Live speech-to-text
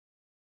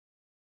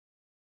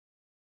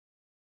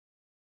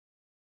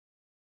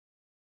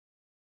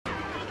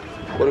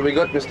What have we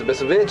got, Mr.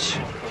 Besovich?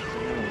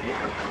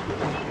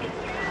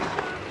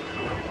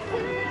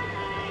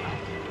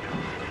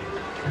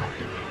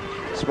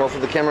 Smile for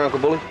the camera, Uncle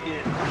Bully.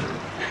 Yeah.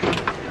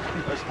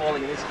 No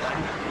smiling in this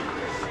game.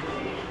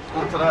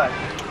 Not today.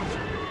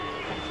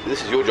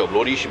 This is your job,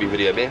 Lord. You should be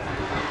video man.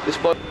 This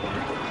bloke.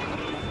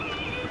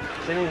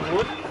 Seen any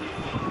wood?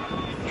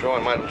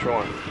 Trying, mate. I'm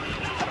trying.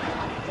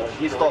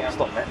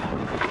 Stop, Matt.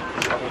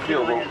 I can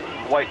feel the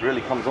weight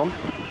really comes on.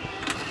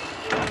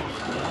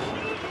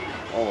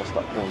 Oh, I'll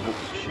start doing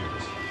hooks and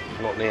shoots.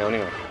 Not now,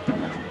 anyway.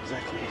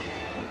 Exactly.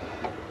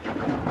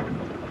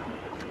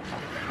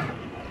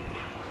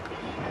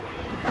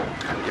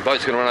 Your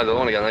boat's going to run over the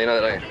line again, you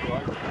know that, don't you?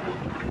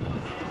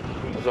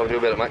 That's what I can do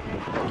about it, mate.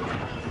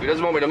 If he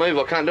doesn't want me to move,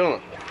 I can't do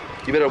it.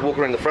 You better walk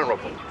around the front, Rob.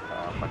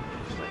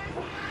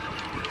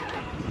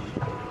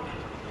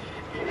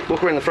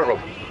 Walk around the front, Rob.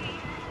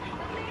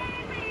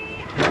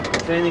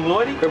 Is there anything,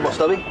 Lloydie? Grab my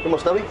stubby. Grab my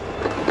stubby.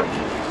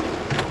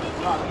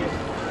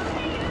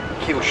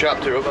 Keel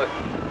sharp too, Robbo.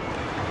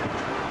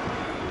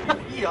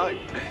 Yo.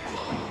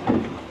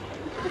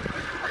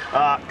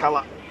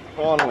 Colour.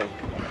 Finally.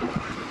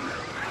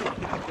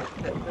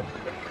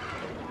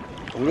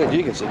 I'm glad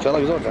you can see colour,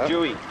 because I can't.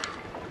 Dewey.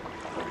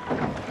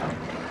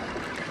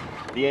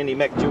 The Andy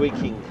Mac Dewey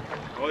King.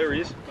 Oh, here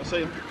he is. I see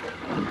him.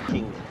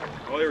 King.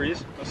 Oh, here he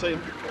is. I see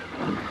him.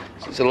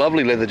 It's a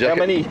lovely leather jacket.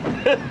 How many?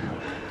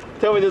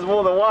 Tell me there's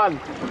more than one.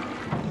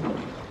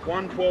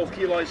 1 12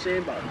 kilo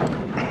sandbar.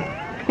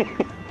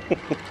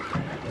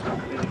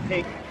 There's a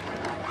peg.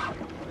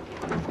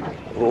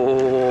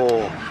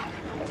 Oh.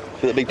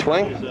 Feel that big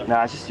twang?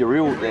 Nah, it's just your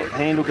reel. The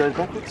handle goes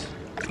backwards.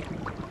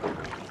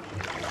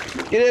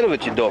 Get out of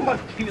it, you dog.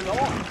 Give me the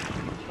line.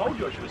 Told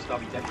you I should have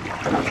stubby tapped.